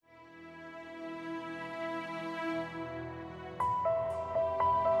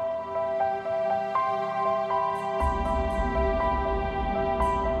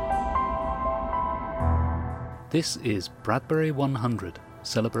This is Bradbury 100,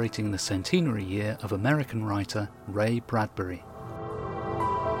 celebrating the centenary year of American writer Ray Bradbury.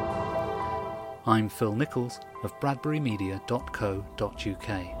 I'm Phil Nichols of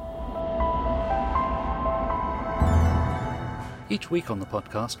bradburymedia.co.uk. Each week on the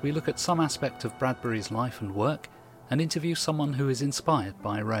podcast we look at some aspect of Bradbury's life and work and interview someone who is inspired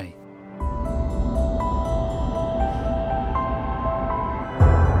by Ray.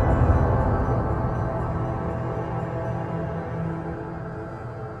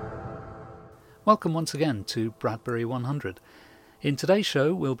 Welcome once again to Bradbury 100. In today's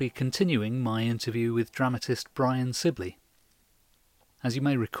show we'll be continuing my interview with dramatist Brian Sibley. As you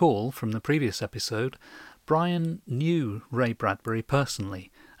may recall from the previous episode, Brian knew Ray Bradbury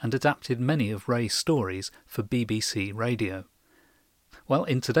personally and adapted many of Ray's stories for BBC Radio. Well,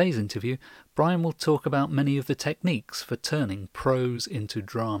 in today's interview, Brian will talk about many of the techniques for turning prose into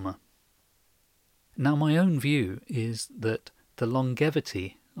drama. Now, my own view is that the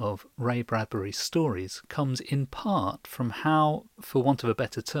longevity of Ray Bradbury's stories comes in part from how, for want of a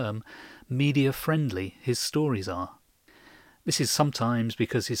better term, media-friendly his stories are. This is sometimes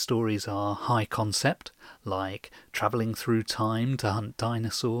because his stories are high concept, like travelling through time to hunt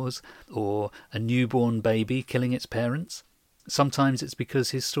dinosaurs, or a newborn baby killing its parents. Sometimes it's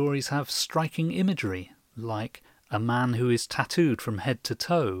because his stories have striking imagery, like a man who is tattooed from head to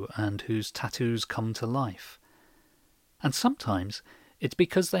toe and whose tattoos come to life. And sometimes it's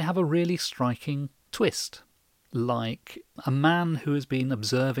because they have a really striking twist, like a man who has been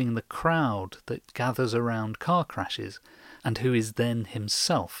observing the crowd that gathers around car crashes and who is then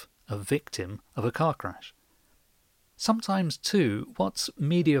himself a victim of a car crash. Sometimes, too, what's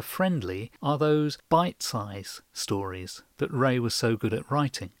media-friendly are those bite-size stories that Ray was so good at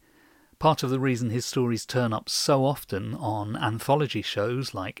writing. Part of the reason his stories turn up so often on anthology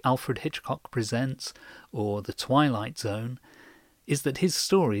shows like Alfred Hitchcock Presents or The Twilight Zone is that his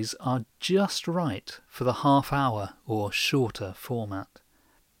stories are just right for the half-hour or shorter format.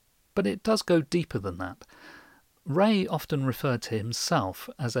 But it does go deeper than that. Ray often referred to himself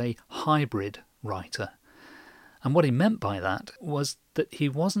as a hybrid writer, and what he meant by that was that he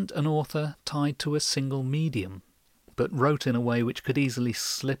wasn't an author tied to a single medium, but wrote in a way which could easily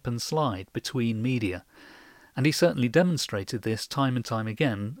slip and slide between media. And he certainly demonstrated this time and time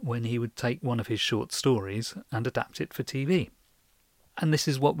again when he would take one of his short stories and adapt it for TV. And this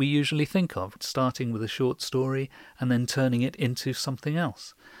is what we usually think of, starting with a short story and then turning it into something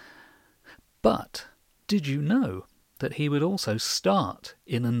else. But did you know that he would also start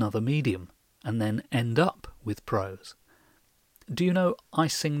in another medium and then end up with prose? Do you know I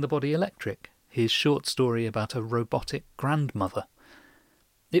Sing the Body Electric, his short story about a robotic grandmother?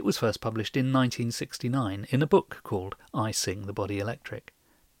 It was first published in 1969 in a book called I Sing the Body Electric.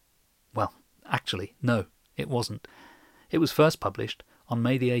 Well, actually, no, it wasn't. It was first published on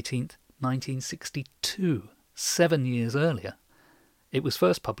May the 18th, 1962, 7 years earlier. It was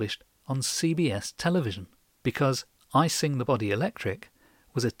first published on CBS television, because I Sing the Body Electric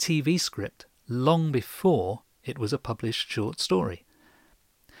was a TV script long before it was a published short story.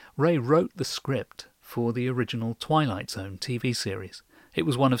 Ray wrote the script for the original Twilight Zone TV series. It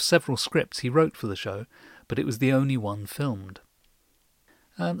was one of several scripts he wrote for the show, but it was the only one filmed.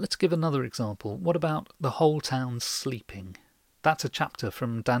 Let's give another example. What about The Whole Town Sleeping? That's a chapter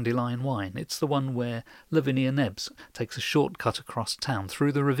from Dandelion Wine. It's the one where Lavinia Nebbs takes a shortcut across town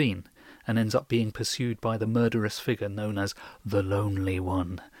through the ravine and ends up being pursued by the murderous figure known as the Lonely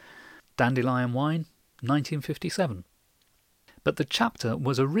One. Dandelion Wine, 1957. But the chapter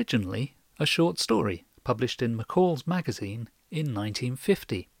was originally a short story published in McCall's magazine in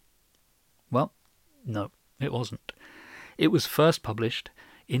 1950. Well, no, it wasn't. It was first published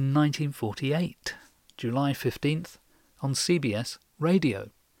in 1948, July 15th, on CBS Radio.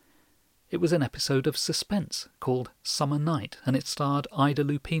 It was an episode of Suspense called Summer Night, and it starred Ida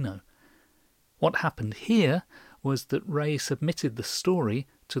Lupino. What happened here was that Ray submitted the story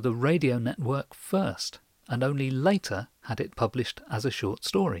to the radio network first, and only later had it published as a short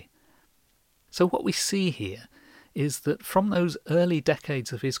story. So what we see here is that from those early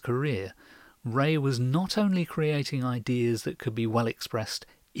decades of his career, Ray was not only creating ideas that could be well expressed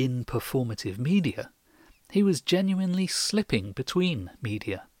in performative media, he was genuinely slipping between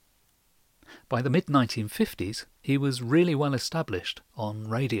media. By the mid-1950s, he was really well established on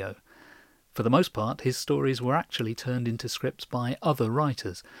radio. For the most part, his stories were actually turned into scripts by other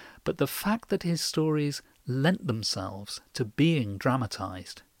writers, but the fact that his stories lent themselves to being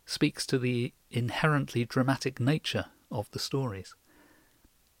dramatised speaks to the inherently dramatic nature of the stories.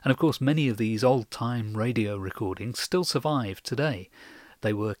 And of course many of these old-time radio recordings still survive today.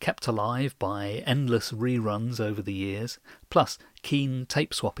 They were kept alive by endless reruns over the years, plus keen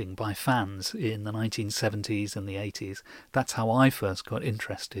tape swapping by fans in the 1970s and the 80s. That's how I first got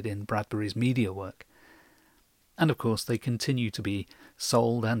interested in Bradbury's media work. And of course they continue to be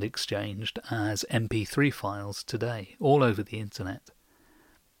sold and exchanged as MP3 files today, all over the internet.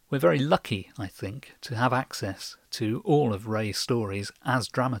 We're very lucky, I think, to have access to all of Ray's stories as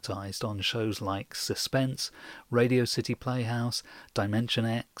dramatised on shows like Suspense, Radio City Playhouse, Dimension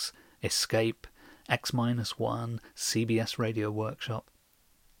X, Escape, X-1, CBS Radio Workshop.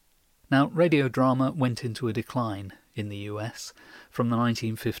 Now, radio drama went into a decline in the US from the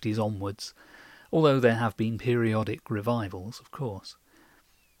 1950s onwards, although there have been periodic revivals, of course.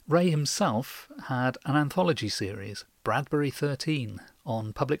 Ray himself had an anthology series, Bradbury 13,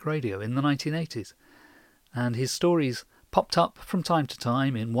 on public radio in the 1980s, and his stories popped up from time to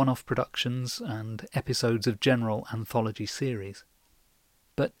time in one-off productions and episodes of general anthology series.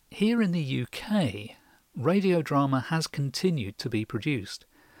 But here in the UK, radio drama has continued to be produced.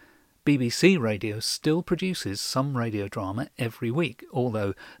 BBC Radio still produces some radio drama every week,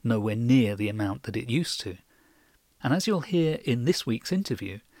 although nowhere near the amount that it used to. And as you'll hear in this week's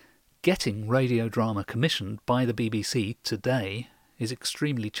interview, getting radio drama commissioned by the BBC today is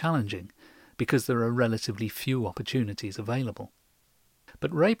extremely challenging because there are relatively few opportunities available.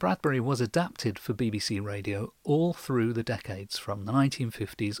 But Ray Bradbury was adapted for BBC Radio all through the decades from the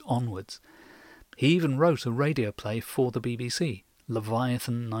 1950s onwards. He even wrote a radio play for the BBC,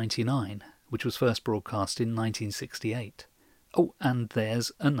 Leviathan 99, which was first broadcast in 1968. Oh, and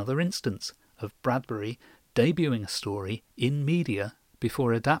there's another instance of Bradbury debuting a story in media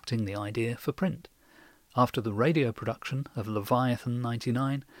before adapting the idea for print. After the radio production of Leviathan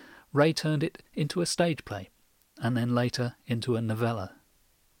 99, Ray turned it into a stage play, and then later into a novella.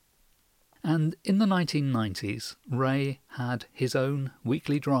 And in the 1990s, Ray had his own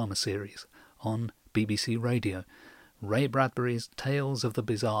weekly drama series on BBC Radio, Ray Bradbury's Tales of the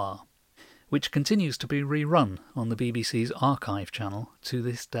Bizarre, which continues to be rerun on the BBC's archive channel to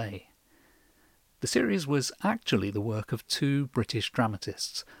this day. The series was actually the work of two British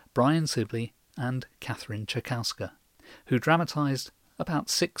dramatists, Brian Sibley and Catherine Czekowska, who dramatised about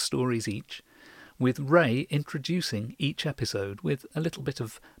 6 stories each, with Ray introducing each episode with a little bit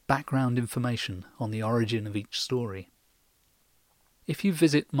of background information on the origin of each story. If you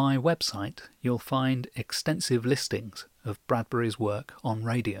visit my website, you'll find extensive listings of Bradbury's work on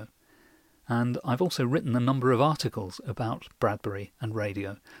radio. And I've also written a number of articles about Bradbury and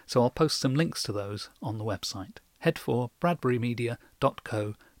radio, so I'll post some links to those on the website. Head for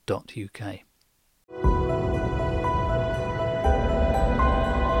bradburymedia.co.uk.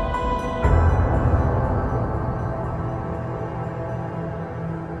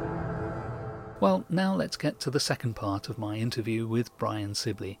 Well, now let's get to the second part of my interview with Brian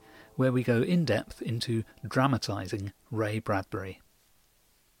Sibley, where we go in depth into dramatising Ray Bradbury.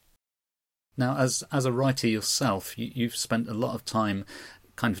 Now, as a writer yourself, you've spent a lot of time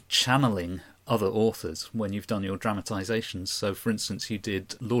kind of channeling other authors when you've done your dramatisations. So, for instance, you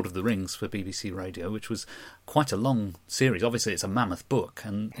did Lord of the Rings for BBC Radio, which was quite a long series. Obviously, it's a mammoth book,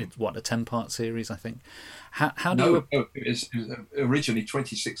 and it's, a 10-part series, I think. How do you... No, it was originally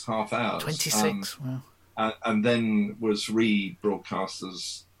 26 half hours. 26, wow. And then was rebroadcast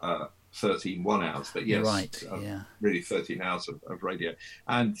as 13 1 hours, but yes, right, yeah. Really 13 hours of radio.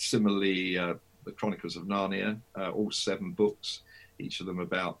 And similarly, The Chronicles of Narnia, all 7 books, each of them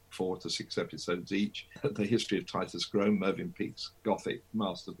about 4 to 6 episodes each. The History of Titus Groan, Mervyn Peake's Gothic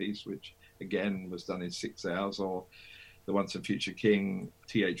masterpiece, which again was done in 6 hours, or The Once and Future King,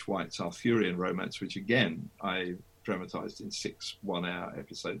 T.H. White's Arthurian romance, which again I dramatised in 6 1-hour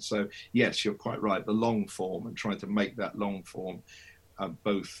episodes. So yes, you're quite right, the long form, and trying to make that long form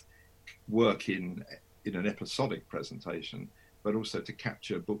both work in an episodic presentation, but also to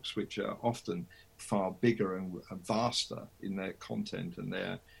capture books which are often far bigger and vaster in their content and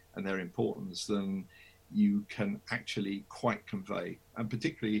their importance than you can actually quite convey, and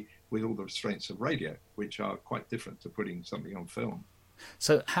particularly with all the restraints of radio, which are quite different to putting something on film.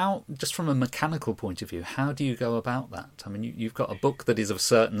 So how, just from a mechanical point of view, how do you go about that? I mean, you've got a book that is of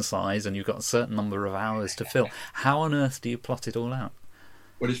certain size and you've got a certain number of hours to fill. How on earth do you plot it all out?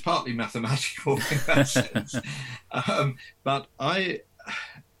 Well, it's partly mathematical in that sense. But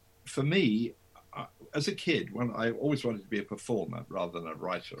for me, as a kid, when I always wanted to be a performer rather than a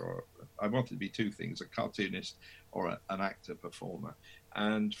writer, or I wanted to be 2 things, a cartoonist or an actor performer.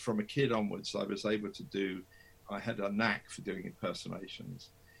 And from a kid onwards, I was able to I had a knack for doing impersonations.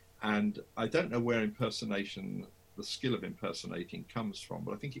 And I don't know where the skill of impersonating comes from,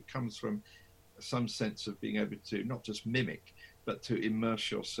 but I think it comes from some sense of being able to not just mimic, but to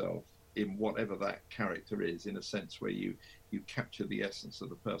immerse yourself in whatever that character is, in a sense where you capture the essence of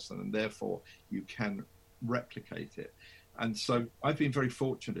the person, and therefore you can replicate it. And so I've been very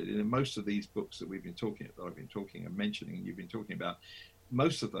fortunate in most of these books that I've been talking and mentioning, and you've been talking about.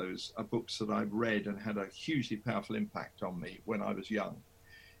 Most of those are books that I've read and had a hugely powerful impact on me when I was young.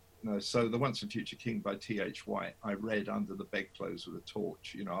 So The Once and Future King by T.H. White, I read under the bedclothes with a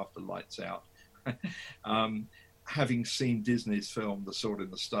torch, after lights out. Having seen Disney's film The Sword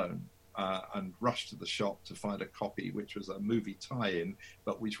in the Stone, and rushed to the shop to find a copy, which was a movie tie-in,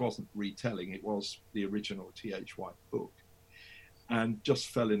 but which wasn't retelling. It was the original T.H. White book, and just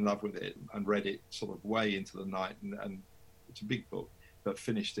fell in love with it and read it sort of way into the night. And it's a big book, but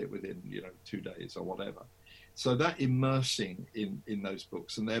finished it within 2 days or whatever. So that immersing in those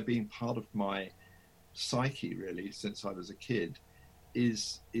books, and they're being part of my psyche really since I was a kid,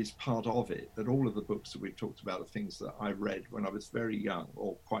 is part of it. That all of the books that we've talked about are things that I read when I was very young,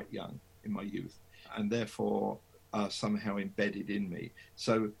 or quite young in my youth, and therefore are somehow embedded in me.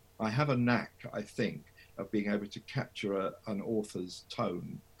 So I have a knack, I think, of being able to capture an author's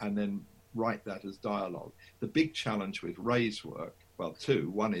tone and then write that as dialogue. The big challenge with Ray's work, well, two.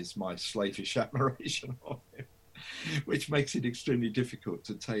 One is my slavish admiration of him, which makes it extremely difficult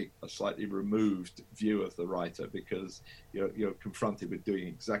to take a slightly removed view of the writer, because you're confronted with doing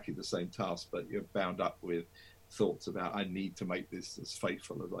exactly the same task, but you're bound up with thoughts about, I need to make this as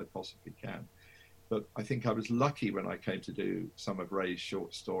faithful as I possibly can. But I think I was lucky when I came to do some of Ray's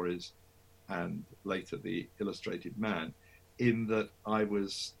short stories and later The Illustrated Man, in that I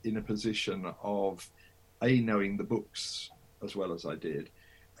was in a position of knowing the books as well as I did,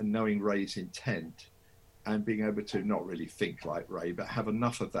 and knowing Ray's intent, and being able to not really think like Ray, but have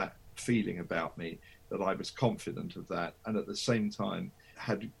enough of that feeling about me that I was confident of that, and at the same time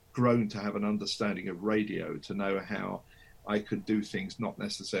had grown to have an understanding of radio, to know how I could do things not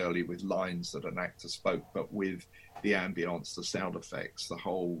necessarily with lines that an actor spoke, but with the ambience, the sound effects, the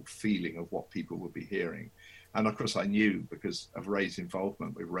whole feeling of what people would be hearing. And of course I knew, because of Ray's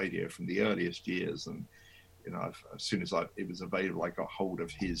involvement with radio from the earliest years, and as soon as it was available, I got hold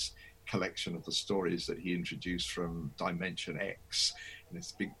of his collection of the stories that he introduced from Dimension X in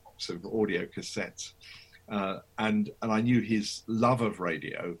this big box of audio cassettes. And I knew his love of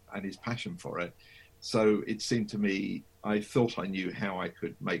radio and his passion for it. So it seemed to me, I thought I knew how I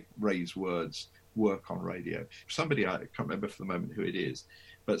could make Ray's words work on radio. Somebody, I can't remember for the moment who it is,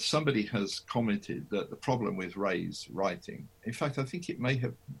 but somebody has commented that the problem with Ray's writing, in fact, I think it may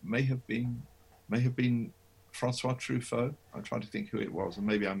have been Francois Truffaut. I'm trying to think who it was, and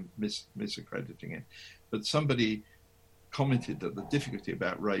maybe I'm misaccrediting it. But somebody commented that the difficulty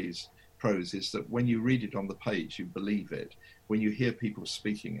about Ray's prose is that when you read it on the page, you believe it. When you hear people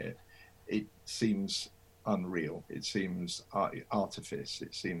speaking it, it seems unreal. It seems artifice.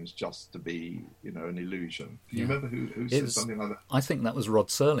 It seems just to be, an illusion. Do you remember who said something like that? I think that was Rod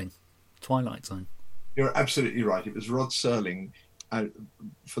Serling, Twilight Zone. You're absolutely right. It was Rod Serling,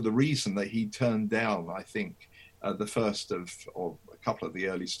 for the reason that he turned down, I think, the first or a couple of the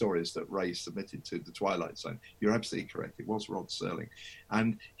early stories that Ray submitted to the Twilight Zone. You're absolutely correct. It was Rod Serling.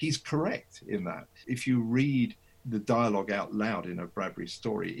 And he's correct in that. If you read the dialogue out loud in a Bradbury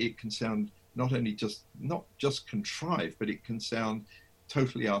story, it can sound not just contrived, but it can sound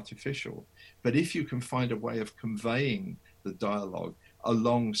totally artificial. But if you can find a way of conveying the dialogue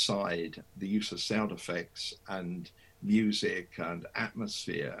alongside the use of sound effects and music and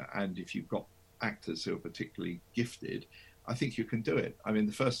atmosphere, and if you've got actors who are particularly gifted, I think you can do it. I mean,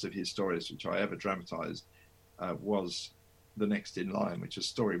 the first of his stories which I ever dramatized was The Next in Line, which is a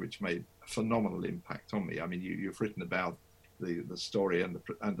story which made a phenomenal impact on me. I mean, you've written about the story and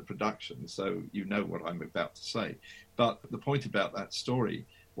the production, so you know what I'm about to say. But the point about that story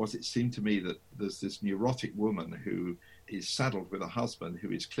was, it seemed to me that there's this neurotic woman who is saddled with a husband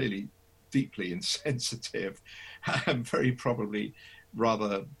who is clearly deeply insensitive and very probably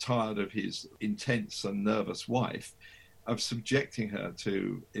rather tired of his intense and nervous wife, of subjecting her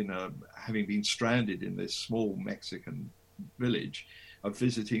to, having been stranded in this small Mexican village, of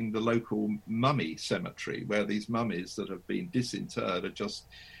visiting the local mummy cemetery, where these mummies that have been disinterred are just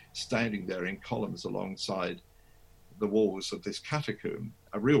standing there in columns alongside the walls of this catacomb,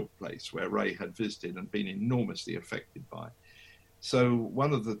 a real place where Ray had visited and been enormously affected by. So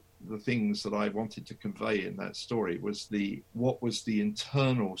one of the things that I wanted to convey in that story was what was the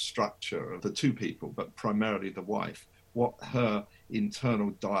internal structure of the two people, but primarily the wife, what her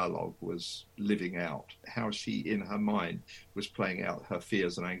internal dialogue was living out, how she in her mind was playing out her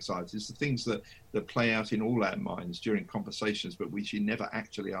fears and anxieties, the things that play out in all our minds during conversations, but which you never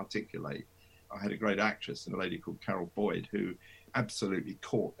actually articulate. I had a great actress and a lady called Carol Boyd who absolutely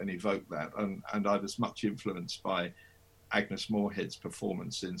caught and evoked that. And I was much influenced by Agnes Moorehead's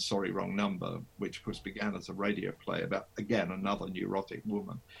performance in Sorry Wrong Number, which of course began as a radio play about, again, another neurotic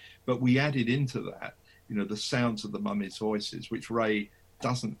woman. But we added into that, the sounds of the mummies' voices, which Ray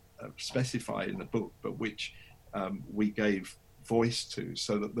doesn't specify in the book, but which we gave voice to,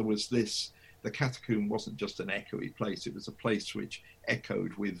 so that there was this. The catacomb wasn't just an echoey place, it was a place which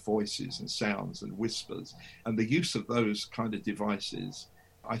echoed with voices and sounds and whispers. And the use of those kind of devices,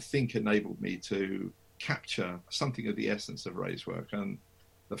 I think, enabled me to capture something of the essence of Ray's work. And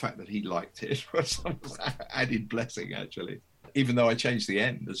the fact that he liked it was an added blessing, actually, even though I changed the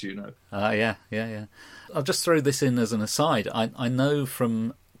end, as you know. Yeah. I'll just throw this in as an aside. I know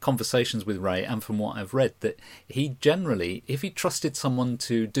from conversations with Ray and from what I've read that he generally, if he trusted someone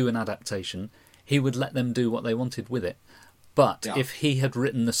to do an adaptation, he would let them do what they wanted with it. But if he had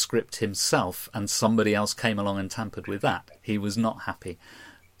written the script himself and somebody else came along and tampered with that, he was not happy.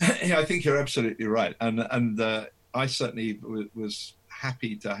 Yeah, I think you're absolutely right. And I certainly was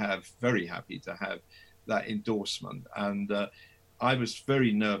very happy to have that endorsement. And I was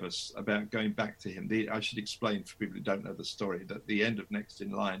very nervous about going back to him. I should explain for people who don't know the story that at the end of Next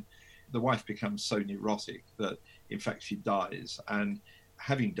in Line, the wife becomes so neurotic that, in fact, she dies. And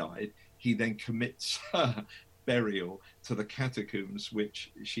having died, he then commits her burial to the catacombs,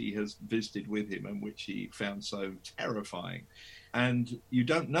 which she has visited with him and which he found so terrifying. And you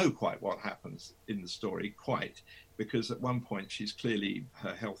don't know quite what happens in the story, because at one point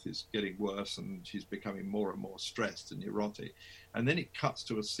her health is getting worse and she's becoming more and more stressed and neurotic. And then it cuts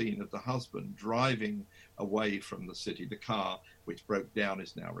to a scene of the husband driving away from the city. The car, which broke down,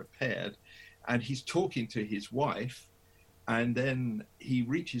 is now repaired. And he's talking to his wife, and then he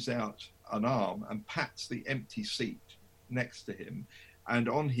reaches out an arm and pats the empty seat next to him. And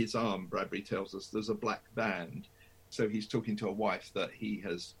on his arm, Bradbury tells us, there's a black band. So he's talking to a wife that he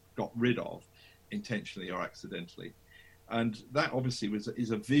has got rid of, intentionally or accidentally. And that obviously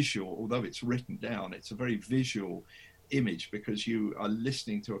is a visual, although it's written down, it's a very visual image, because you are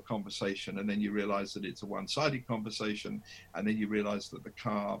listening to a conversation and then you realize that it's a one-sided conversation, and then you realize that the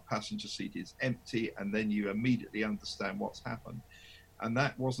car passenger seat is empty, and then you immediately understand what's happened. And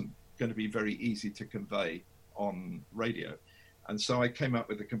that wasn't going to be very easy to convey on radio. And so I came up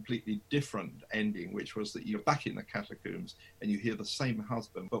with a completely different ending, which was that you're back in the catacombs and you hear the same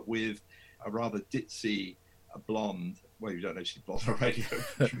husband, but with a rather ditzy, a blonde, well, you don't know she's blonde on radio,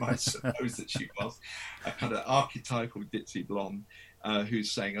 but you might suppose that she was, a kind of archetypal ditzy blonde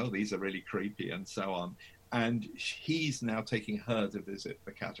who's saying, oh, these are really creepy and so on. And he's now taking her to visit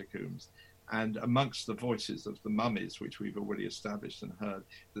the catacombs. And amongst the voices of the mummies, which we've already established and heard,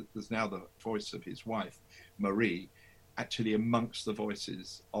 there's now the voice of his wife, Marie, actually amongst the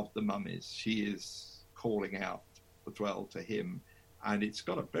voices of the mummies. She is calling out as well to him. And it's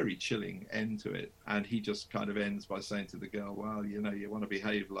got a very chilling end to it. And he just kind of ends by saying to the girl, well, you want to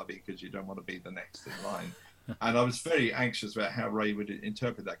behave, lovey, because you don't want to be the next in line. And I was very anxious about how Ray would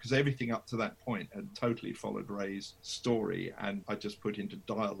interpret that, because everything up to that point had totally followed Ray's story. And I just put into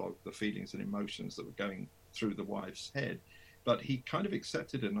dialogue the feelings and emotions that were going through the wife's head. But he kind of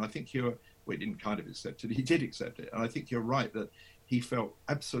accepted it. And I think he didn't kind of accept it. He did accept it. And I think you're right that he felt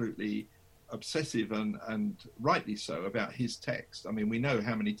absolutely obsessive and rightly so about his text. I mean, we know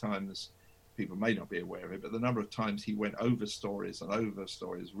how many times, people may not be aware of it, but the number of times he went over stories,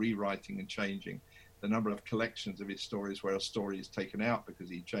 rewriting and changing, the number of collections of his stories where a story is taken out because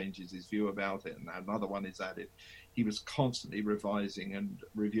he changes his view about it and another one is added. He was constantly revising and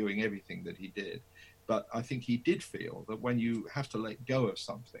reviewing everything that he did. But I think he did feel that when you have to let go of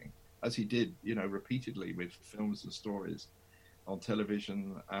something, as he did, repeatedly with films and stories, on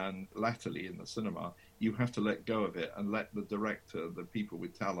television and latterly in the cinema, you have to let go of it and let the director, the people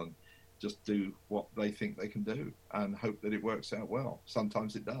with talent, just do what they think they can do and hope that it works out well.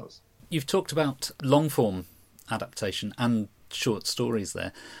 Sometimes it does. You've talked about long-form adaptation and short stories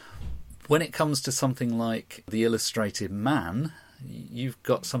there. When it comes to something like The Illustrated Man, you've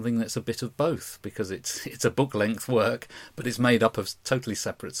got something that's a bit of both, because it's a book-length work, but it's made up of totally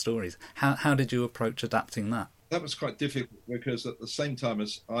separate stories. How did you approach adapting that? That was quite difficult, because at the same time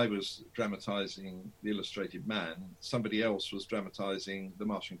as I was dramatising The Illustrated Man, somebody else was dramatising The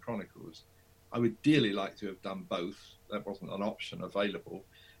Martian Chronicles. I would dearly like to have done both. That wasn't an option available.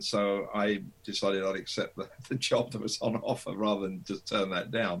 So I decided I'd accept the job that was on offer rather than just turn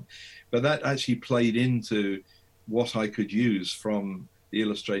that down. But that actually played into what I could use from The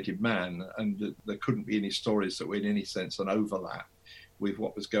Illustrated Man, and there couldn't be any stories that were in any sense an overlap with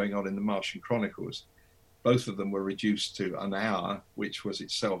what was going on in The Martian Chronicles. Both of them were reduced to an hour, which was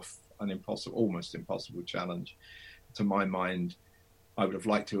itself an almost impossible challenge. To my mind, I would have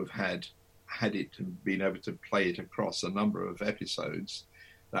liked to have had it and been able to play it across a number of episodes.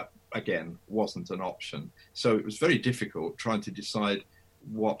 That, again, wasn't an option. So it was very difficult trying to decide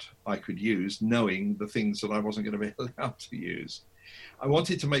what I could use, knowing the things that I wasn't going to be allowed to use. I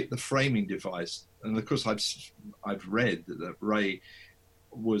wanted to make the framing device, and of course I've read that Ray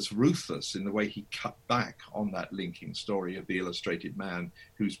was ruthless in the way he cut back on that linking story of the illustrated man,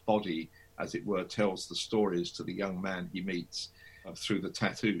 whose body, as it were, tells the stories to the young man he meets through the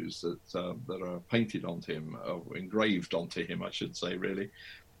tattoos that are painted onto him, or engraved onto him, I should say, really.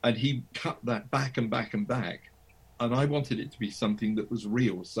 And he cut that back and back and back. And I wanted it to be something that was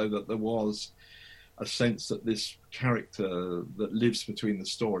real, so that there was a sense that this character that lives between the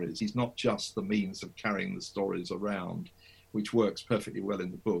stories, he's not just the means of carrying the stories around, which works perfectly well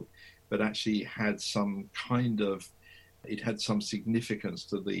in the book, but actually had some significance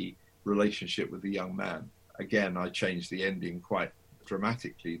to the relationship with the young man. Again, I changed the ending quite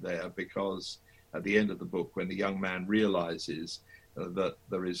dramatically there, because at the end of the book, when the young man realizes that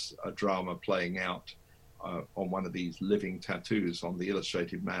there is a drama playing out on one of these living tattoos on the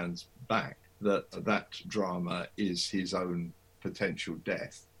illustrated man's back, that drama is his own potential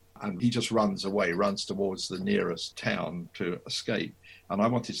death. And he just runs towards the nearest town to escape. And I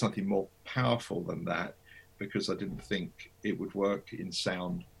wanted something more powerful than that, because I didn't think it would work in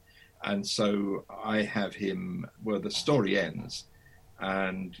sound. And so I have him, where the story ends,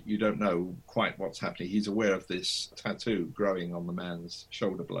 and you don't know quite what's happening. He's aware of this tattoo growing on the man's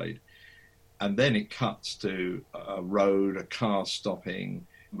shoulder blade. And then it cuts to a road, a car stopping,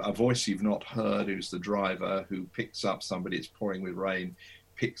 a voice you've not heard, who's the driver, who picks up somebody, it's pouring with rain,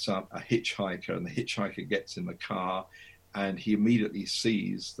 picks up a hitchhiker, and the hitchhiker gets in the car, and he immediately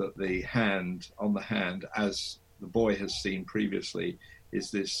sees that the hand on the hand, as the boy has seen previously,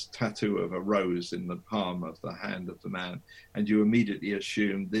 is this tattoo of a rose in the palm of the hand of the man. And you immediately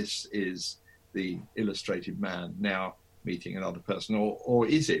assume this is the illustrated man now meeting another person, or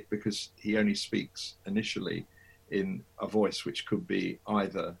is it, because he only speaks initially in a voice which could be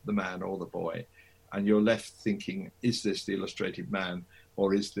either the man or the boy. And you're left thinking, is this the illustrated man,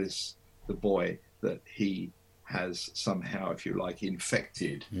 or is this the boy that he has somehow, if you like,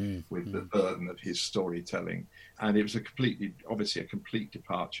 infected with the burden of his storytelling? And it was obviously a complete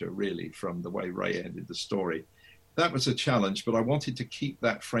departure, really, from the way Ray ended the story. That was a challenge, but I wanted to keep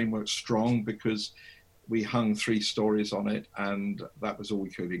that framework strong, because we hung 3 stories on it, and that was all we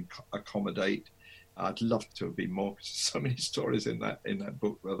could accommodate. I'd love to have been more, because there's so many stories in that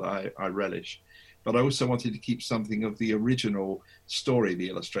book that I relish. But I also wanted to keep something of the original story, The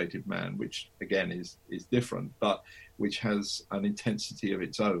Illustrated Man, which, again, is different, but which has an intensity of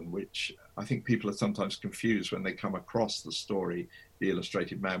its own, which I think people are sometimes confused when they come across the story, The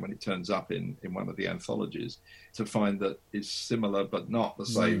Illustrated Man, when it turns up in one of the anthologies, to find that it's similar but not the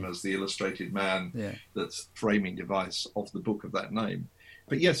same as The Illustrated Man, that's framing device of the book of that name.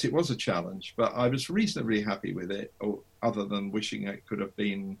 But yes, it was a challenge, but I was reasonably happy with it, other than wishing it could have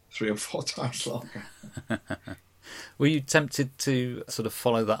been 3 or 4 times longer. Were you tempted to sort of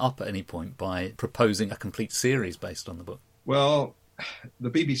follow that up at any point by proposing a complete series based on the book? Well,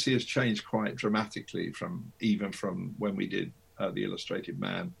 the BBC has changed quite dramatically from when we did The Illustrated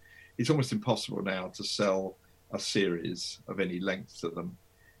Man. It's almost impossible now to sell a series of any length to them.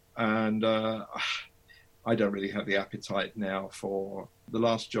 And I don't really have the appetite now for... The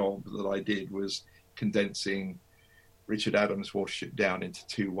last job that I did was condensing Richard Adams' Watership Down into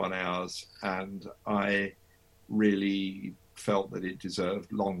 2 1-hours, and I really felt that it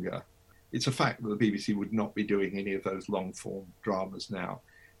deserved longer. It's a fact that the BBC would not be doing any of those long-form dramas now.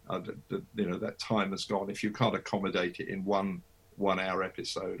 That time has gone. If you can't accommodate it in 1 1-hour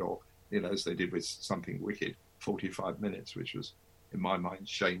episode, or as they did with Something Wicked, 45 minutes, which was, in my mind,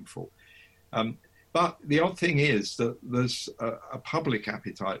 shameful. But the odd thing is that there's a public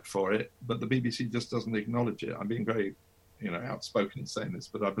appetite for it, but the BBC just doesn't acknowledge it. I'm being very, outspoken in saying this,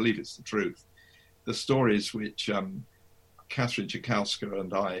 but I believe it's the truth. The stories which Catherine Joukowska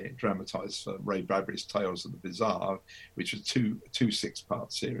and I dramatised for Ray Bradbury's Tales of the Bizarre, which was two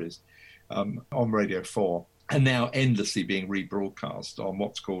 6-part series on Radio 4, and now endlessly being rebroadcast on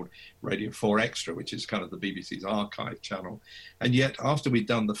what's called Radio 4 Extra, which is kind of the BBC's archive channel. And yet, after we'd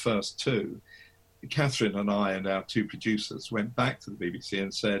done the first 2, Catherine and I and our 2 producers went back to the BBC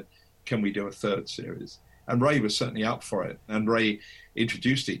and said, can we do a 3rd series? And Ray was certainly up for it. And Ray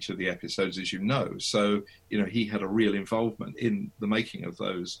introduced each of the episodes, as you know. So, he had a real involvement in the making of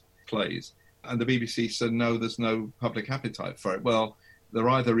those plays. And the BBC said, no, there's no public appetite for it. Well, there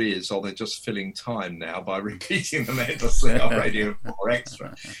either is, or they're just filling time now by repeating them endlessly on Radio 4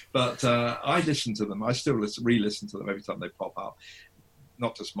 Extra. But I listen to them. I still re-listen to them every time they pop up.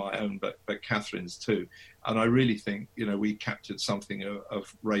 Not just my own, but Catherine's too. And I really think, we captured something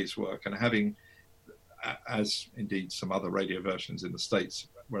of Ray's work, and having, as indeed some other radio versions in the States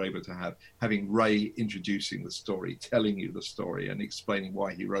were able to have, having Ray introducing the story, telling you the story and explaining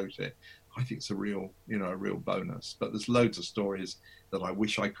why he wrote it, I think it's a real bonus. But there's loads of stories that I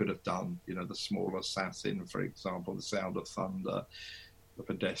wish I could have done. The Small Assassin, for example, The Sound of Thunder, The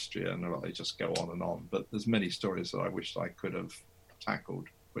Pedestrian, they just go on and on. But there's many stories that I wish I could have tackled,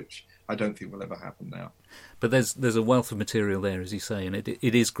 which I don't think will ever happen now. But there's a wealth of material there, as you say, and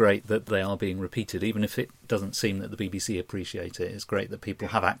it is great that they are being repeated, even if it doesn't seem that the BBC appreciate it. It's great that people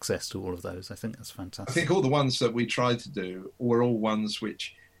have access to all of those. I think that's fantastic. I think all the ones that we tried to do were all ones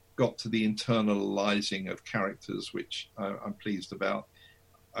which got to the internalising of characters, which I'm pleased about.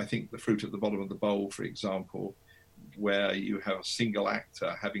 I think The Fruit at the Bottom of the Bowl, for example, where you have a single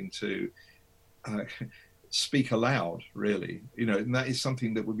actor having to speak aloud, really, and that is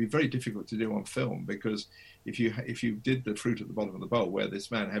something that would be very difficult to do on film, because if you did The Fruit at the Bottom of the Bowl, where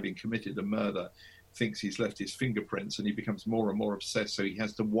this man, having committed a murder, thinks he's left his fingerprints, and he becomes more and more obsessed, so he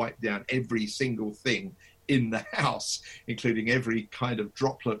has to wipe down every single thing in the house, including every kind of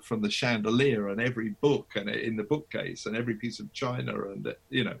droplet from the chandelier and every book and in the bookcase and every piece of china, and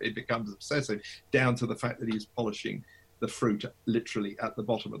it becomes obsessive, down to the fact that he's polishing the fruit literally at the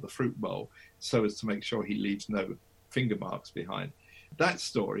bottom of the fruit bowl so as to make sure he leaves no finger marks behind. That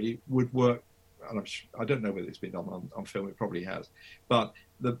story would work, and I don't know whether it's been done on film, it probably has, but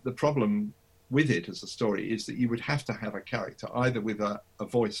the problem with it as a story is that you would have to have a character either with a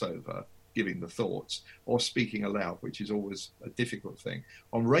voiceover giving the thoughts or speaking aloud, which is always a difficult thing.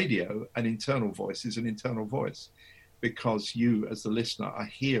 On radio, an internal voice is an internal voice, because you as the listener are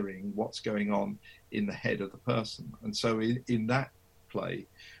hearing what's going on in the head of the person. And so in that play,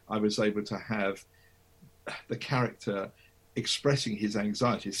 I was able to have the character expressing his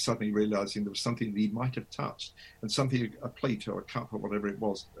anxiety, suddenly realizing there was something that he might have touched, and something, a plate or a cup or whatever it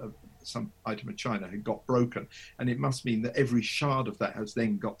was, some item of china had got broken, and it must mean that every shard of that has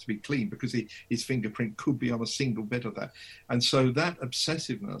then got to be clean, because his fingerprint could be on a single bit of that. And so that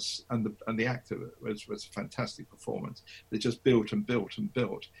obsessiveness, and the actor was a fantastic performance that just built and built and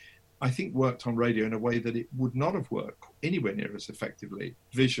built, I think worked on radio in a way that it would not have worked anywhere near as effectively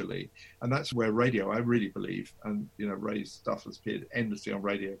visually. And that's where radio, I really believe, and Ray's stuff has appeared endlessly on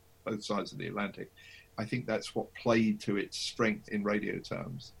radio, both sides of the Atlantic. I think that's what played to its strength in radio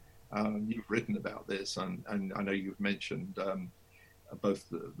terms. You've written about this, and I know you've mentioned both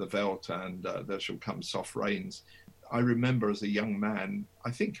the Veldt and There Shall Come Soft Rains. I remember as a young man,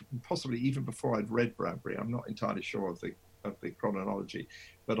 I think possibly even before I'd read Bradbury, I'm not entirely sure of the chronology,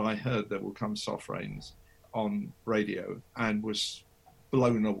 but I heard There Will Come Soft Rains on radio and was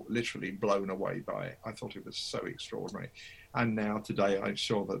literally blown away by it. I thought it was so extraordinary. And now today, I'm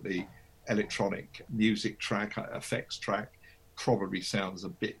sure that the electronic music track, effects track, probably sounds a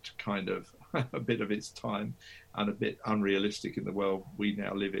bit of its time and a bit unrealistic in the world we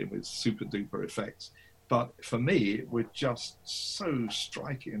now live in with super duper effects. But for me, it was just so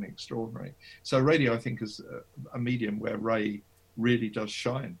striking and extraordinary. So radio, I think, is a medium where Ray really does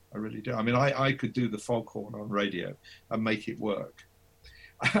shine. I really do. I mean, I could do the foghorn on radio and make it work.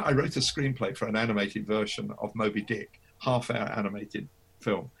 I wrote a screenplay for an animated version of Moby Dick, half-hour animated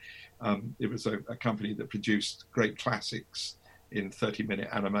film. It was a company that produced great classics in 30-minute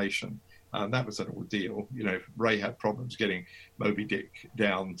animation. That was an ordeal. Ray had problems getting Moby Dick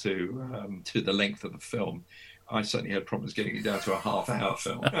down to the length of the film. I certainly had problems getting it down to a half-hour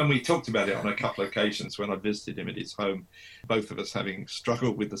film. And we talked about it on a couple of occasions when I visited him at his home, both of us having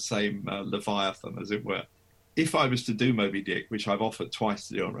struggled with the same Leviathan, as it were. If I was to do Moby Dick, which I've offered twice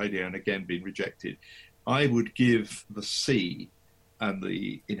to do on radio and again been rejected, I would give the sea and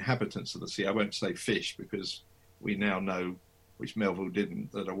the inhabitants of the sea, I won't say fish because we now know, which Melville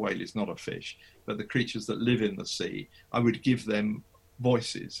didn't, that a whale is not a fish, but the creatures that live in the sea, I would give them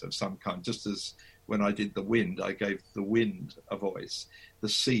voices of some kind, just as when I did the wind, I gave the wind a voice. The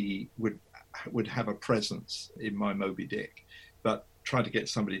sea would have a presence in my Moby Dick, but trying to get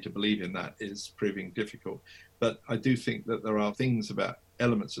somebody to believe in that is proving difficult. But I do think that there are things about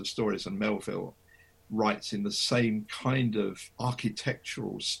elements of stories, and Melville writes in the same kind of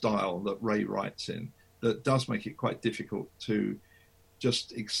architectural style that Ray writes in, that does make it quite difficult to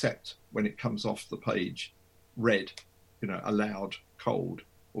just accept when it comes off the page, read, aloud, cold.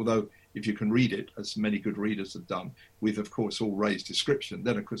 Although if you can read it, as many good readers have done, with, of course, all Ray's description,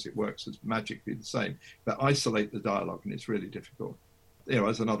 then, of course, it works as magically the same. But isolate the dialogue, and it's really difficult.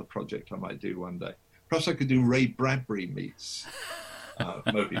 as another project I might do one day. Perhaps I could do Ray Bradbury meets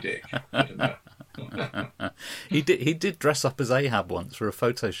Moby Dick. I don't know. He did dress up as Ahab once for a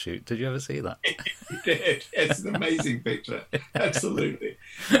photo shoot. Did you ever see that? He did. It's an amazing picture. Absolutely.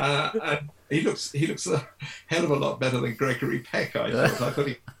 And he looks a hell of a lot better than Gregory Peck. I thought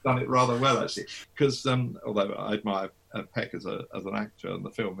he'd done it rather well, actually. Because although I admire Peck as an actor, and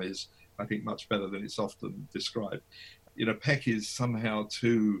the film is, I think, much better than it's often described. Peck is somehow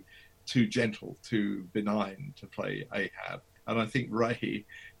too gentle, too benign to play Ahab. And I think Ray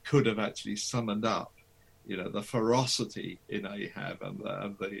could have actually summoned up, the ferocity in Ahab and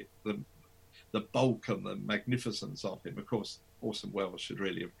the bulk and the magnificence of him. Of course, Orson Welles should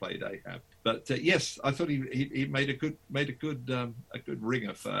really have played Ahab. But yes, I thought he made a good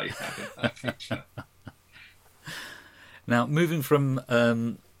ringer for Ahab in that picture. Now, moving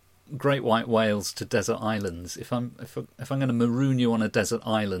from Great White Whales to desert islands, if I'm going to maroon you on a desert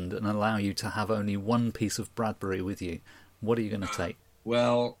island and allow you to have only one piece of Bradbury with you, what are you going to take?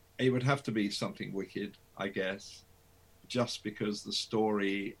 Well, it would have to be something wicked, I guess, just because the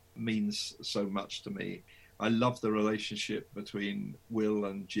story means so much to me. I love the relationship between Will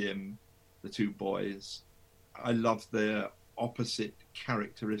and Jim, the two boys. I love their opposite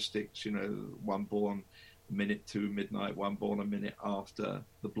characteristics, one born a minute to midnight, one born a minute after,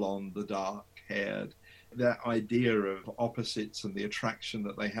 the blonde, the dark-haired. That idea of opposites and the attraction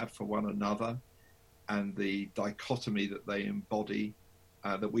that they have for one another, and the dichotomy that they embody,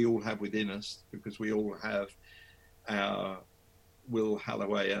 that we all have within us, because we all have our Will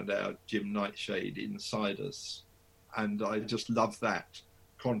Halloway and our Jim Nightshade inside us. And I just love that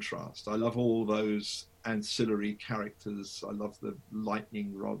contrast. I love all those ancillary characters. I love the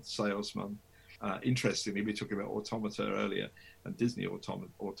lightning rod salesman. Interestingly, we were talking about automata earlier, and Disney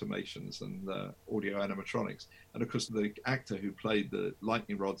automations and audio animatronics. And of course, the actor who played the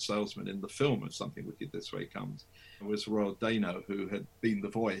lightning rod salesman in the film of Something Wicked This Way Comes was Royal Dano, who had been the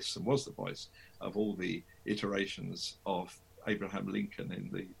voice and was the voice of all the iterations of Abraham Lincoln in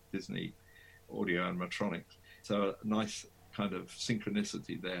the Disney audio animatronics. So a nice kind of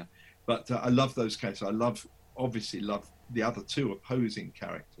synchronicity there. But I love those characters. I obviously love the other two opposing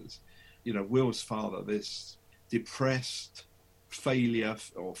characters. Will's father, this depressed failure,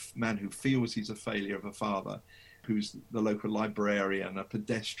 or man who feels he's a failure of a father, who's the local librarian, a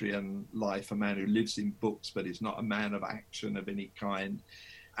pedestrian life, a man who lives in books but is not a man of action of any kind.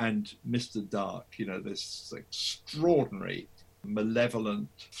 And Mr. Dark, this extraordinary, malevolent,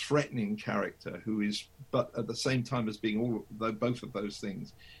 threatening character who is, but at the same time as being both of those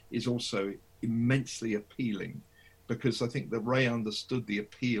things, is also immensely appealing. Because I think that Ray understood the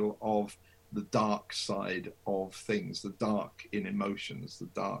appeal of the dark side of things, the dark in emotions, the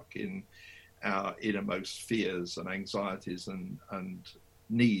dark in our innermost fears and anxieties and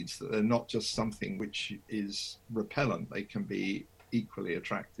needs, that they're not just something which is repellent, they can be equally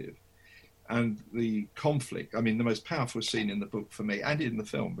attractive. And the conflict, the most powerful scene in the book for me, and in the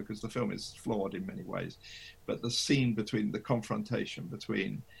film, because the film is flawed in many ways, but the scene between the confrontation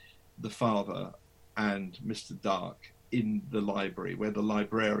between the father and Mr. Dark in the library, where the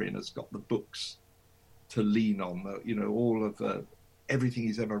librarian has got the books to lean on, all of everything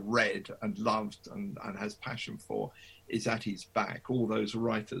he's ever read and loved and has passion for is at his back. All those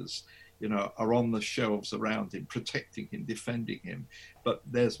writers, are on the shelves around him, protecting him, defending him. But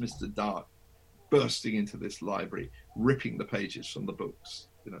there's Mr. Dark bursting into this library, ripping the pages from the books,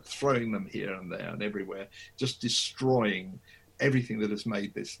 throwing them here and there and everywhere, just destroying everything that has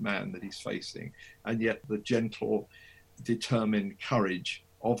made this man that he's facing. And yet the gentle, determined courage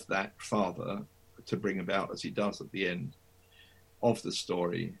of that father to bring about, as he does at the end of the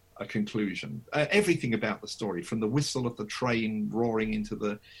story, a conclusion. Everything about the story, from the whistle of the train roaring into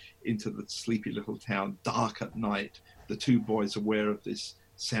the sleepy little town, dark at night, the two boys aware of this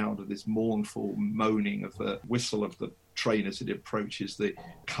sound, of this mournful moaning of the whistle of the train as it approaches the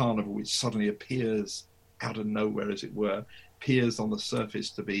carnival, which suddenly appears out of nowhere, as it were, appears on the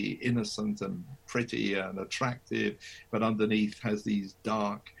surface to be innocent and pretty and attractive, but underneath has these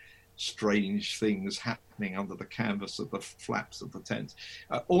dark, strange things happening under the canvas of the flaps of the tent.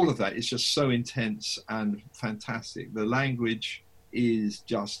 All of that is just so intense and fantastic. The language is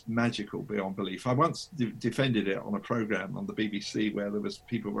just magical beyond belief. I once defended it on a program on the BBC where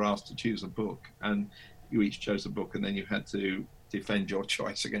people were asked to choose a book, and you each chose a book, and then you had to defend your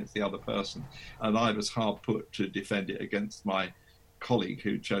choice against the other person. And I was hard put to defend it against my colleague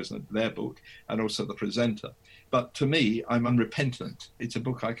who'd chosen their book, and also the presenter. But to me, I'm unrepentant. It's a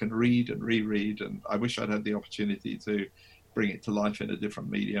book I can read and reread, and I wish I'd had the opportunity to bring it to life in a different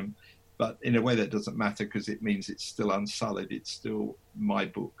medium. But in a way that doesn't matter, because it means it's still unsullied. It's still my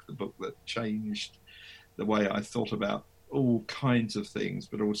book, the book that changed the way I thought about all kinds of things,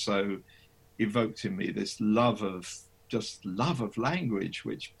 but also evoked in me this love of language,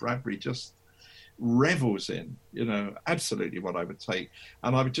 which Bradbury just revels in, absolutely what I would take.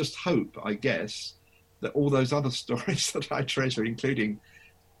 And I would just hope, I guess, that all those other stories that I treasure, including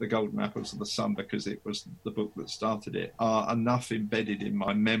The Golden Apples of the Sun, because it was the book that started it, are enough embedded in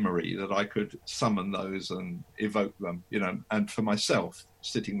my memory that I could summon those and evoke them, and for myself,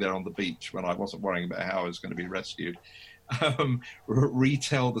 sitting there on the beach when I wasn't worrying about how I was going to be rescued,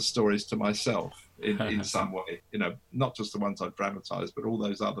 retell the stories to myself in some way, not just the ones I've dramatized, but all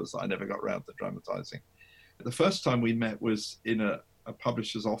those others that I never got around to dramatizing. The first time we met was in a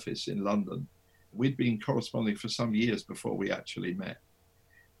publisher's office in London. We'd been corresponding for some years before we actually met.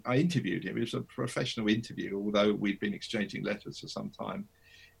 I interviewed him. It was a professional interview, although we'd been exchanging letters for some time.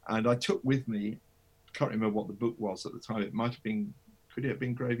 And I took with me, can't remember what the book was at the time. It might have been, could it have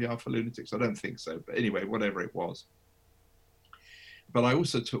been Graveyard for Lunatics? I don't think so. But anyway, whatever it was. But I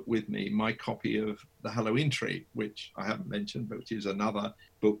also took with me my copy of The Halloween Tree, which I haven't mentioned, but which is another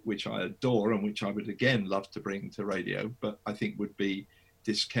book which I adore and which I would again love to bring to radio, but I think would be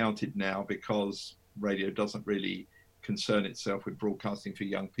discounted now because radio doesn't really concern itself with broadcasting for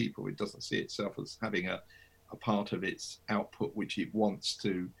young people. It doesn't see itself as having a part of its output which it wants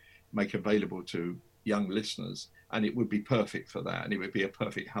to make available to young listeners, and it would be perfect for that, and it would be a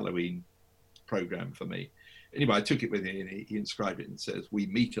perfect Halloween program for me. Anyway, I took it with me, and he inscribed it and says, "We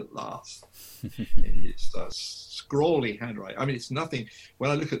meet at last." In his scrawly handwriting. I mean, it's nothing. When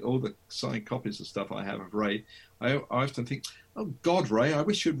I look at all the signed copies of stuff I have of Ray, I often think, oh God, Ray, I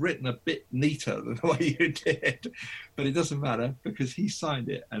wish you'd written a bit neater than the way you did. But it doesn't matter, because he signed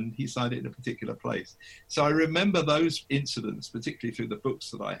it, and he signed it in a particular place. So I remember those incidents, particularly through the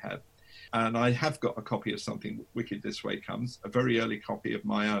books that I had. And I have got a copy of Something Wicked This Way Comes, a very early copy of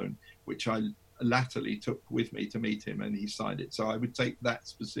my own, which I latterly took with me to meet him, and he signed it. So I would take that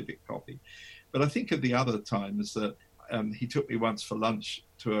specific copy. But I think of the other times that he took me once for lunch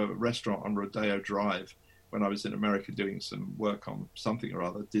to a restaurant on Rodeo Drive when I was in America doing some work on something or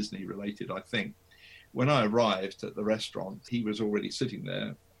other, Disney related, I think. When I arrived at the restaurant, he was already sitting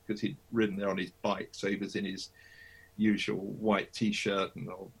there because he'd ridden there on his bike. So he was in his usual white T-shirt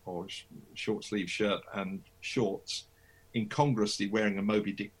or short sleeve shirt and shorts, incongruously wearing a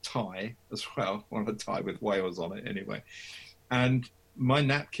Moby Dick tie as well, on a tie with whales on it anyway. And my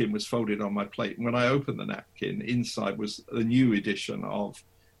napkin was folded on my plate. And when I opened the napkin, inside was a new edition of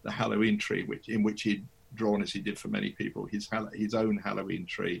The Halloween Tree, in which he'd drawn, as he did for many people, his own Halloween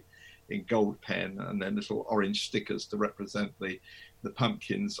tree in gold pen, and then little orange stickers to represent the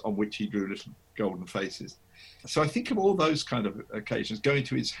pumpkins, on which he drew little golden faces. So I think of all those kind of occasions, going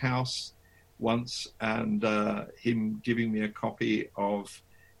to his house once and him giving me a copy of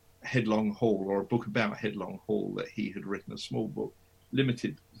Headlong Hall, or a book about Headlong Hall that he had written, a small book,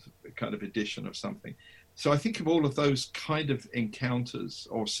 limited kind of edition of something. So I think of all of those kind of encounters,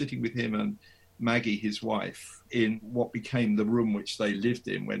 or sitting with him and Maggie, his wife, in what became the room which they lived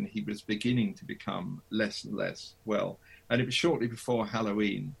in when he was beginning to become less and less well. And it was shortly before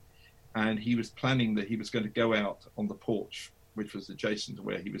Halloween, and he was planning that he was going to go out on the porch, which was adjacent to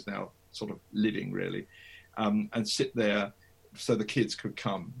where he was now sort of living, really, and sit there so the kids could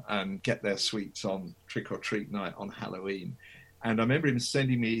come and get their sweets on trick-or-treat night on Halloween. And I remember him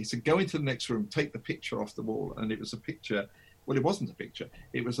sending me, he said, go into the next room, take the picture off the wall. And it was a picture, well, it wasn't a picture.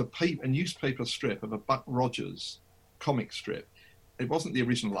 It was a newspaper strip of a Buck Rogers comic strip. It wasn't the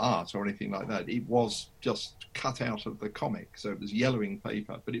original art or anything like that. It was just cut out of the comic. So it was yellowing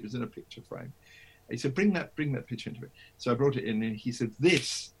paper, but it was in a picture frame. He said, bring that picture into it. So I brought it in, and he said,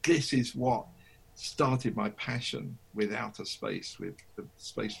 this is what started my passion with outer space, with the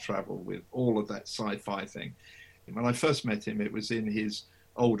space travel, with all of that sci-fi thing. When I first met him, it was in his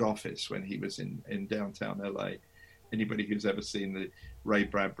old office when he was in downtown LA. Anybody who's ever seen the Ray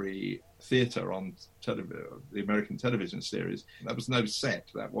Bradbury theater on the American television series, that was no set,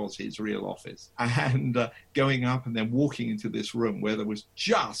 that was his real office. And going up and then walking into this room where there was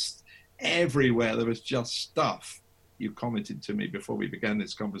just everywhere, there was just stuff. You commented to me before we began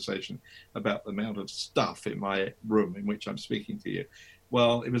this conversation about the amount of stuff in my room in which I'm speaking to you.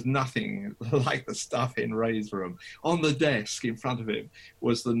 Well, it was nothing like the stuff in Ray's room. On the desk in front of him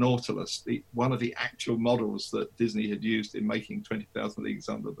was the Nautilus, one of the actual models that Disney had used in making 20,000 Leagues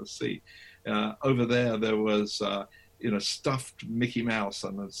Under the Sea. Over there was stuffed Mickey Mouse,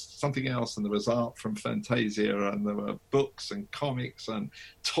 and there's something else, and there was art from Fantasia, and there were books and comics and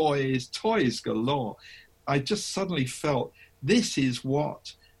toys galore. I just suddenly felt this is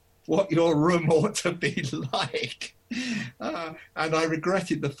what what your room ought to be like. And I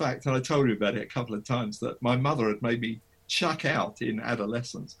regretted the fact, and I told you about it a couple of times, that my mother had made me chuck out in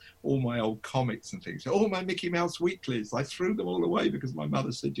adolescence all my old comics and things, all my Mickey Mouse weeklies. I threw them all away because my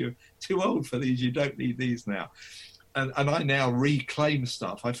mother said, "You're too old for these, you don't need these now." And I now reclaim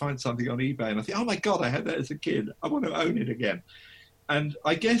stuff. I find something on eBay and I think, oh my God, I had that as a kid. I want to own it again. And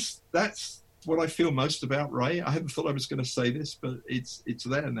I guess that's what I feel most about Ray. I hadn't thought I was going to say this, but it's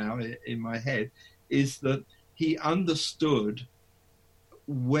there now in my head, is that he understood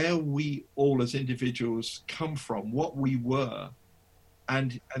where we all as individuals come from, what we were,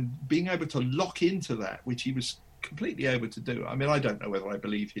 and being able to lock into that, which he was completely able to do. I mean, I don't know whether I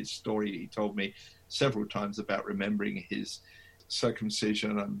believe his story. He told me several times about remembering his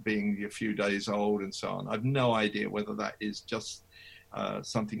circumcision and being a few days old and so on. I've no idea whether that is just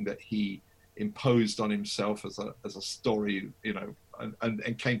something that he imposed on himself as a story, you know,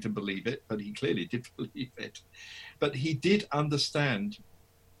 and came to believe it, but he clearly did believe it. But he did understand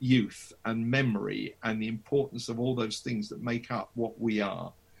youth and memory and the importance of all those things that make up what we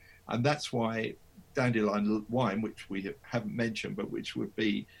are. And that's why Dandelion Wine, which we haven't mentioned, but which would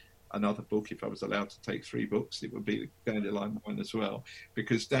be another book, if I was allowed to take 3 books, it would be Dandelion Wine as well,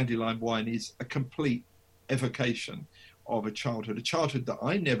 because Dandelion Wine is a complete evocation of a childhood that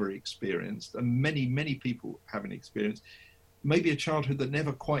I never experienced, and many, many people haven't experienced, maybe a childhood that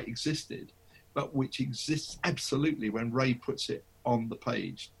never quite existed, but which exists absolutely when Ray puts it on the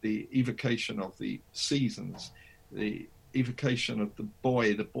page. The evocation of the seasons, the evocation of the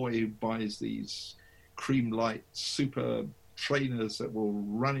boy who buys these cream light super trainers that will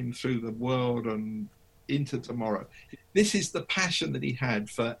run him through the world and into tomorrow. This is the passion that he had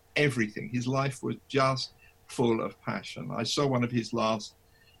for everything. His life was just full of passion. I saw one of his last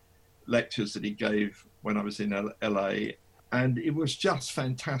lectures that he gave when I was in LA, and it was just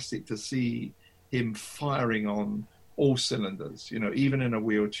fantastic to see him firing on all cylinders, you know, even in a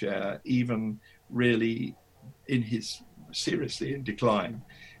wheelchair, even really seriously in decline.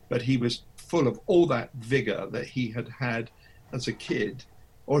 But he was full of all that vigor that he had had as a kid,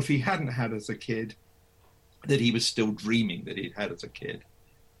 or if he hadn't had as a kid, that he was still dreaming that he'd had as a kid.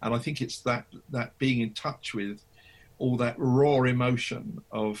 And I think it's that being in touch with all that raw emotion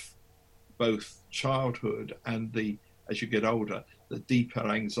of both childhood and as you get older, the deeper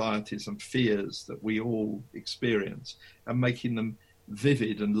anxieties and fears that we all experience, and making them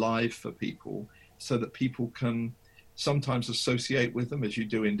vivid and live for people so that people can sometimes associate with them, as you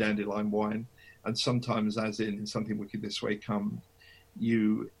do in Dandelion Wine, and sometimes, as in Something Wicked This Way Comes,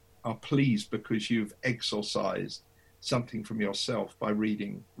 you are pleased because you've exorcised something from yourself by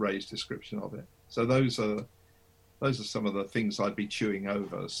reading Ray's description of it. So those are some of the things I'd be chewing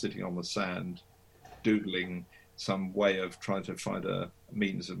over, sitting on the sand, doodling some way of trying to find a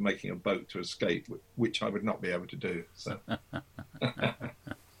means of making a boat to escape, which I would not be able to do. So.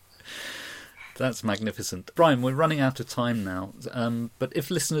 That's magnificent. Brian, we're running out of time now, but if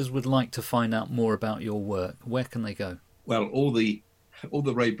listeners would like to find out more about your work, where can they go? Well, all the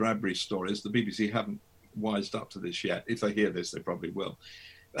Ray Bradbury stories, the BBC haven't wised up to this yet. If they hear this, they probably will.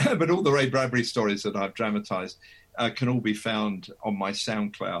 But all the Ray Bradbury stories that I've dramatised can all be found on my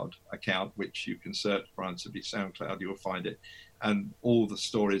SoundCloud account, which you can search Brian Sibley SoundCloud, you'll find it. And all the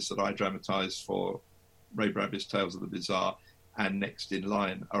stories that I dramatised for Ray Bradbury's Tales of the Bizarre and Next in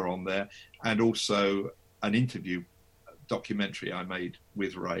Line are on there. And also an interview documentary I made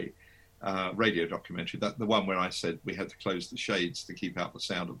with Ray, radio documentary, the one where I said we had to close the shades to keep out the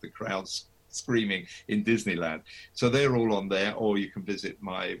sound of the crowds screaming in Disneyland. So they're all on there, or you can visit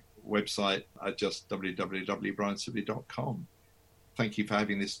my website at just www.briansibley.com. Thank you for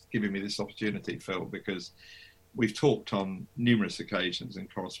giving me this opportunity, Phil, because we've talked on numerous occasions and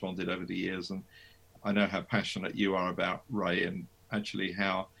corresponded over the years, and I know how passionate you are about Ray, and actually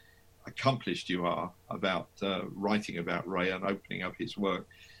how accomplished you are about writing about Ray and opening up his work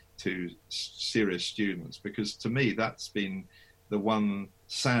to serious students, because to me that's been the one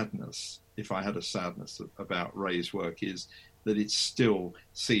sadness, if I had a sadness about Ray's work, is that it's still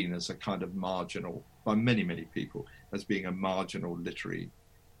seen as a kind of marginal, by many, many people, as being a marginal literary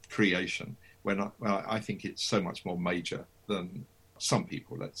creation, when I think it's so much more major than some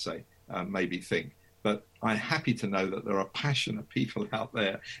people, let's say, maybe think. But I'm happy to know that there are passionate people out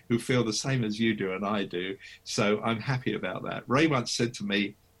there who feel the same as you do and I do. So I'm happy about that. Ray once said to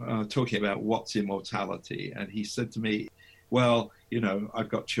me, talking about what's immortality, and he said to me, well, you know, I've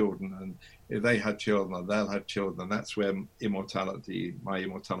got children, and if they had children, they'll have children. That's where my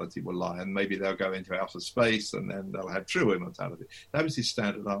immortality will lie. And maybe they'll go into outer space and then they'll have true immortality. That was his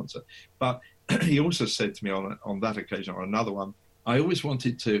standard answer. But he also said to me on that occasion, or another one, I always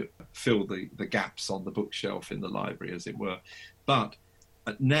wanted to fill the gaps on the bookshelf in the library, as it were. But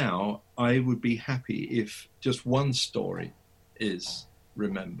now I would be happy if just one story is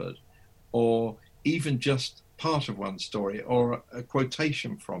remembered, or even just part of one story, or a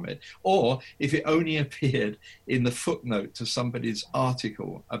quotation from it, or if it only appeared in the footnote to somebody's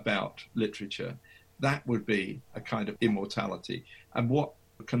article about literature. That would be a kind of immortality. And what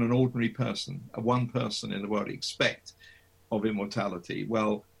can an ordinary person, a one person in the world, expect of immortality?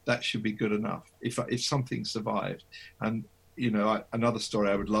 Well, that should be good enough if something survived. And another story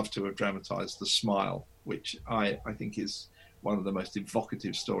I would love to have dramatized, The Smile, which I think is one of the most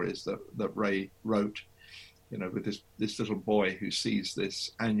evocative stories that Ray wrote, with this little boy who sees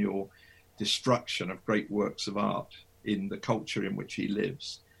this annual destruction of great works of art in the culture in which he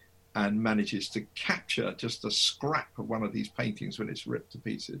lives, and manages to capture just a scrap of one of these paintings when it's ripped to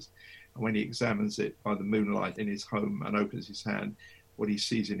pieces. And when he examines it by the moonlight in his home and opens his hand, what he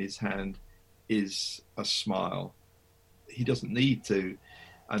sees in his hand is a smile. He doesn't need to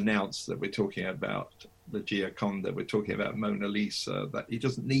announce that we're talking about the Gioconda, we're talking about Mona Lisa, that he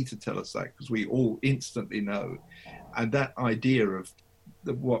doesn't need to tell us that, because we all instantly know. And that idea of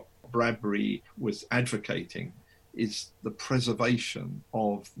what Bradbury was advocating is the preservation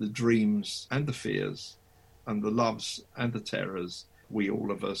of the dreams and the fears and the loves and the terrors we,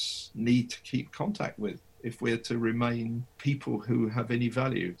 all of us, need to keep contact with if we're to remain people who have any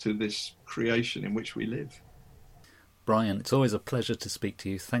value to this creation in which we live. Brian, it's always a pleasure to speak to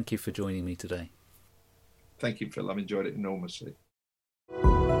you. Thank you for joining me today. Thank you, Phil. I've enjoyed it enormously.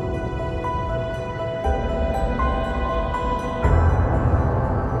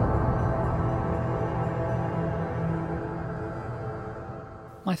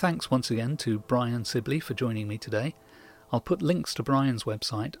 My thanks once again to Brian Sibley for joining me today. I'll put links to Brian's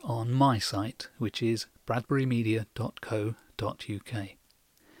website on my site, which is bradburymedia.co.uk.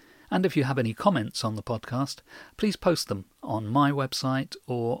 And if you have any comments on the podcast, please post them on my website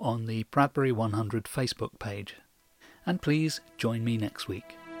or on the Bradbury 100 Facebook page. And please join me next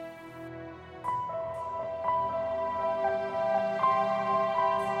week.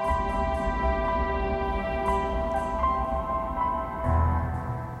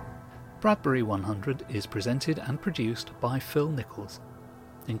 Bradbury 100 is presented and produced by Phil Nichols,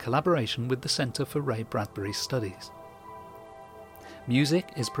 in collaboration with the Centre for Ray Bradbury Studies.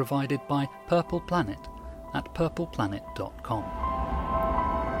 Music is provided by Purple Planet at purpleplanet.com.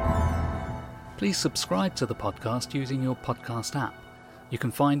 Please subscribe to the podcast using your podcast app. You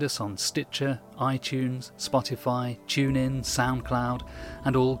can find us on Stitcher, iTunes, Spotify, TuneIn, SoundCloud,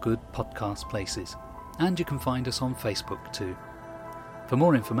 and all good podcast places. And you can find us on Facebook too. For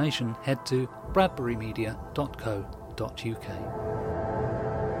more information, head to bradburymedia.co.uk.